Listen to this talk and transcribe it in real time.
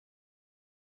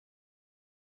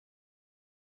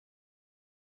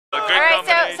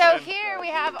Alright, so here we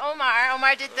have Omar.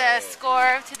 Omar did the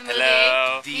score to the movie.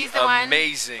 Hello. He's the one.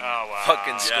 Amazing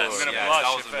fucking score. I'm gonna blush.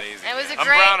 That was amazing. It was a I'm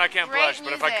great, brown, I can't great blush,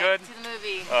 but if I could. to the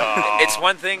movie. It's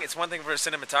one thing for a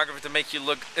cinematographer to make you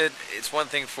look good. It's one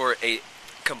thing for a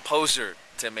composer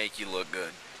to make you look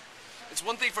good. It's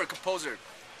one thing for a composer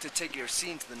to take your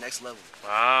scene to the next level.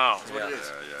 Wow. That's what it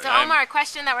is. So Omar, a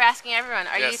question that we're asking everyone: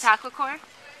 are you Taqwacores?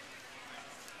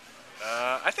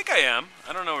 I think I am.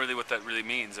 I don't know really what that really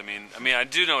means. I mean, I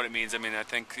do know what it means. I mean, I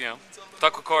think, you know,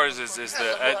 Taqwacores is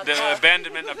the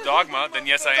abandonment of dogma. Then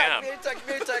yes, I am.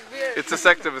 It's a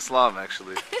sect of Islam,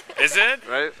 actually. Is it?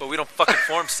 Right? But we don't fucking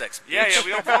form sex. Yeah,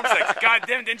 we don't form sex. God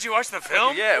damn, didn't you watch the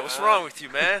film? Yeah, what's wrong with you,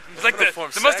 man? It's like the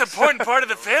most important part of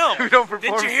the film. We don't perform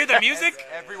Didn't you hear the music?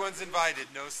 Everyone's invited,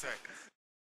 no sex.